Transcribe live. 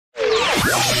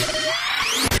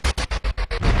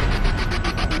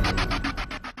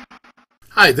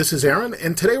Hi, this is Aaron,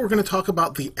 and today we're going to talk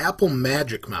about the Apple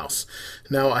Magic Mouse.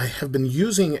 Now, I have been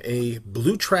using a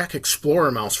BlueTrack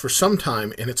Explorer mouse for some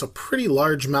time, and it's a pretty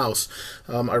large mouse.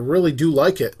 I really do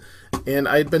like it, and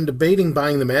I had been debating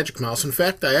buying the Magic Mouse. In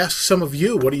fact, I asked some of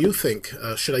you, what do you think?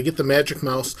 Should I get the Magic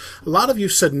Mouse? A lot of you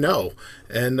said no,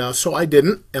 and so I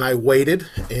didn't, and I waited,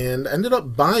 and ended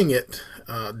up buying it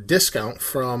discount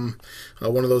from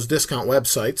one of those discount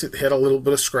websites. It had a little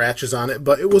bit of scratches on it,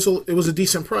 but it was a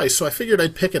decent price, so I figured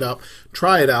I'd pick it up,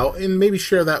 try it out, and maybe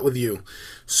share that with you.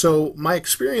 So my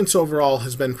experience overall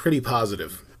has been pretty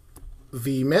positive.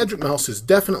 The Magic Mouse is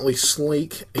definitely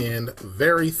sleek and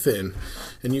very thin,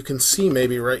 and you can see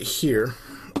maybe right here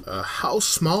how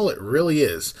small it really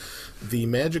is. The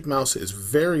Magic Mouse is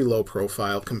very low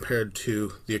profile compared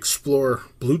to the Explorer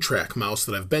BlueTrack mouse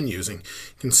that I've been using.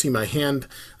 You can see my hand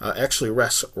actually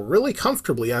rests really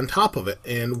comfortably on top of it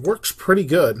and works pretty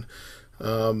good.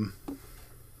 And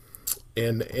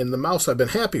the mouse I've been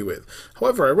happy with.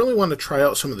 However, I really want to try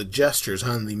out some of the gestures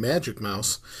on the Magic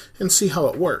Mouse and see how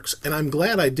it works. And I'm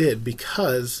glad I did,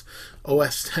 because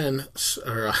OS X,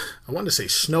 or I wanted to say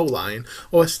Snow Lion,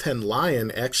 OS X Lion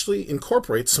actually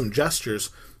incorporates some gestures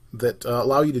that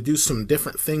allow you to do some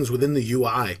different things within the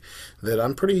UI that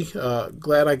I'm pretty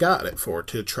glad I got it for,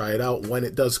 to try it out when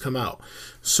it does come out.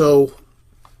 So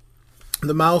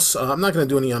the mouse, I'm not going to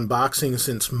do any unboxing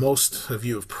since most of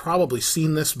you have probably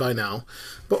seen this by now,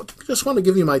 but just want to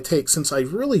give you my take, since I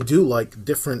really do like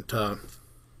different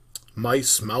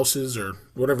mouses, or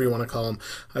whatever you want to call them.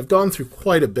 I've gone through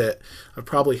quite a bit. I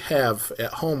probably have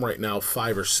at home right now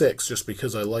 5 or 6, just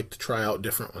because I like to try out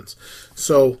different ones.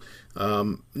 So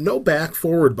no back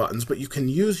forward buttons, but you can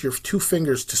use your 2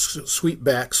 fingers to sweep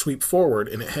back, sweep forward,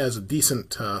 and it has a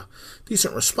decent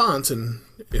response, and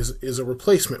is a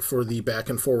replacement for the back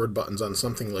and forward buttons on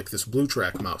something like this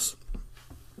BlueTrack mouse.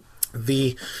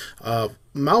 The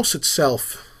mouse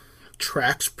itself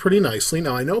tracks pretty nicely.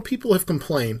 Now, I know people have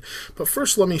complained, but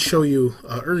first let me show you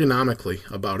ergonomically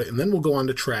about it, and then we'll go on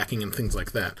to tracking and things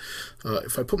like that.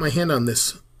 If I put my hand on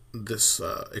this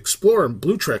Explorer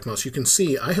BlueTrack mouse, you can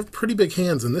see I have pretty big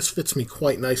hands, and this fits me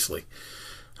quite nicely.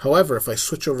 However, if I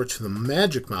switch over to the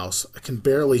Magic Mouse, I can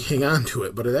barely hang on to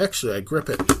it, but I grip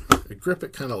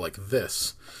it kind of like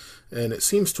this, and it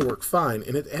seems to work fine,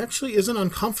 and it actually isn't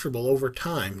uncomfortable over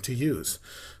time to use.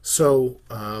 So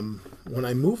when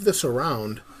I move this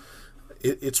around,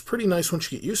 it's pretty nice once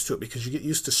you get used to it, because you get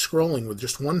used to scrolling with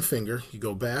just one finger. You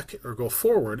go back or go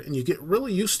forward, and you get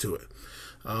really used to it.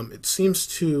 It seems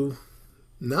to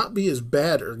not be as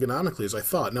bad ergonomically as I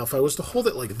thought. Now, if I was to hold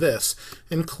it like this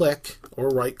and click, or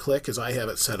right click as I have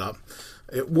it set up,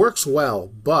 it works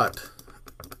well, but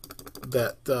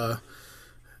that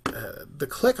the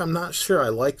click I'm not sure I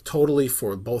like totally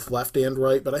for both left and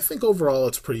right, but I think overall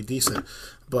it's pretty decent.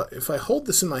 But if I hold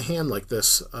this in my hand like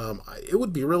this, it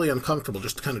would be really uncomfortable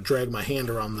just to kind of drag my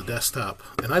hand around the desktop.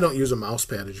 And I don't use a mouse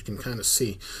pad, as you can kind of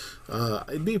see.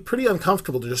 It'd be pretty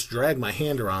uncomfortable to just drag my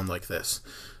hand around like this.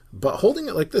 But holding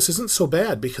it like this isn't so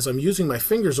bad, because I'm using my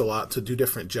fingers a lot to do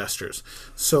different gestures.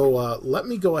 So let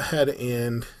me go ahead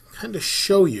and kind of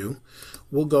show you.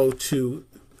 We'll go to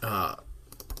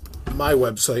my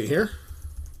website here.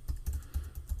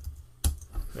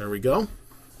 There we go.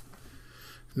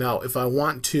 Now, if I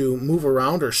want to move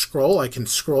around or scroll, I can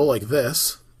scroll like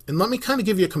this. And let me kind of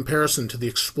give you a comparison to the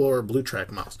Explorer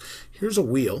BlueTrack mouse. Here's a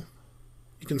wheel.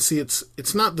 You can see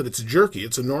it's not that it's jerky,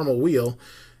 it's a normal wheel,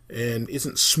 and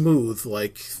isn't smooth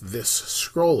like this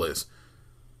scroll is.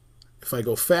 If I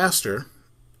go faster,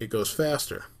 it goes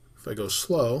faster. If I go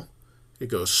slow, it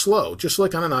goes slow, just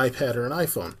like on an iPad or an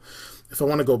iPhone. If I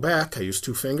want to go back, I use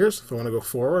 2 fingers. If I want to go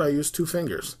forward, I use 2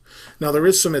 fingers. Now, there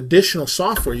is some additional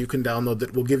software you can download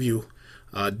that will give you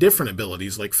different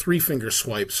abilities, like 3-finger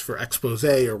swipes for expose,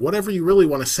 or whatever you really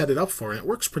want to set it up for, and it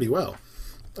works pretty well.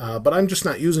 But I'm just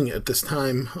not using it at this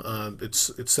time. It's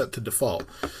set to default.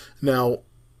 Now,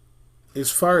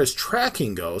 as far as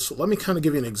tracking goes, let me kind of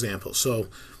give you an example. So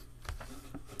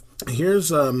here's,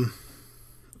 let's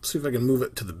see if I can move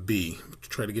it to the B to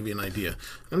try to give you an idea.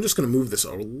 I'm just going to move this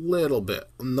a little bit.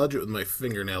 I'll nudge it with my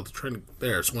fingernail to try to,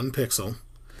 there, it's 1 pixel.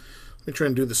 Let me try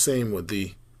and do the same with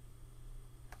the,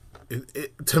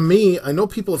 to me, I know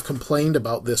people have complained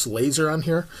about this laser on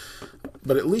here,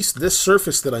 but at least this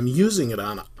surface that I'm using it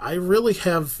on, I really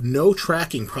have no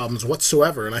tracking problems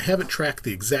whatsoever, and I have it tracked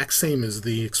the exact same as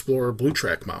the Explorer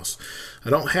BlueTrack mouse. I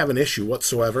don't have an issue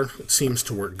whatsoever. It seems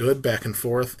to work good back and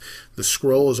forth. The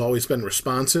scroll has always been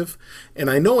responsive, and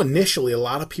I know initially a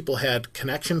lot of people had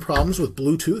connection problems with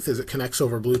Bluetooth as it connects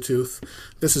over Bluetooth.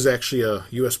 This is actually a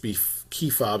USB key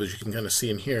fob, as you can kind of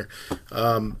see in here.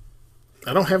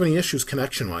 I don't have any issues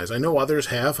connection-wise. I know others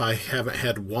have. I haven't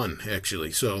had one,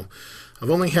 actually. So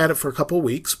I've only had it for a couple of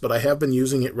weeks, but I have been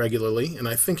using it regularly, and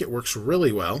I think it works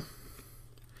really well.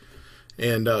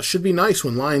 And should be nice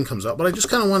when Lion comes out. But I just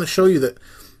kind of want to show you that,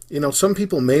 you know, some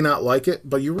people may not like it,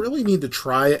 but you really need to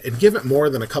try it and give it more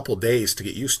than a couple days to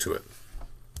get used to it.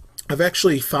 I've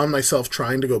actually found myself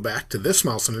trying to go back to this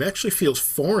mouse, and it actually feels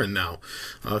foreign now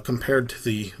compared to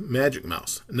the Magic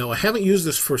Mouse. Now, I haven't used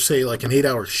this for, say, like an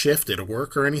 8-hour shift at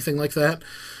work or anything like that,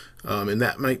 and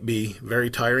that might be very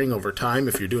tiring over time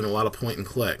if you're doing a lot of point and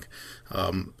click.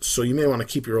 So you may want to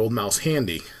keep your old mouse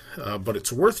handy, but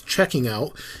it's worth checking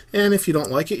out, and if you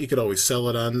don't like it, you could always sell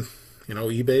it on, you know,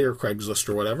 eBay or Craigslist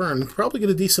or whatever, and probably get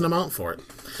a decent amount for it.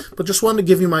 But just wanted to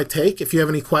give you my take. If you have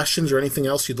any questions or anything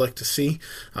else you'd like to see,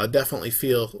 definitely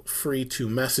feel free to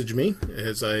message me,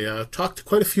 as I talked to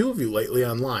quite a few of you lately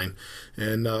online,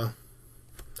 and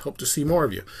hope to see more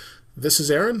of you. This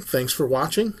is Aaron. Thanks for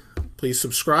watching. Please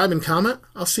subscribe and comment.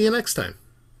 I'll see you next time.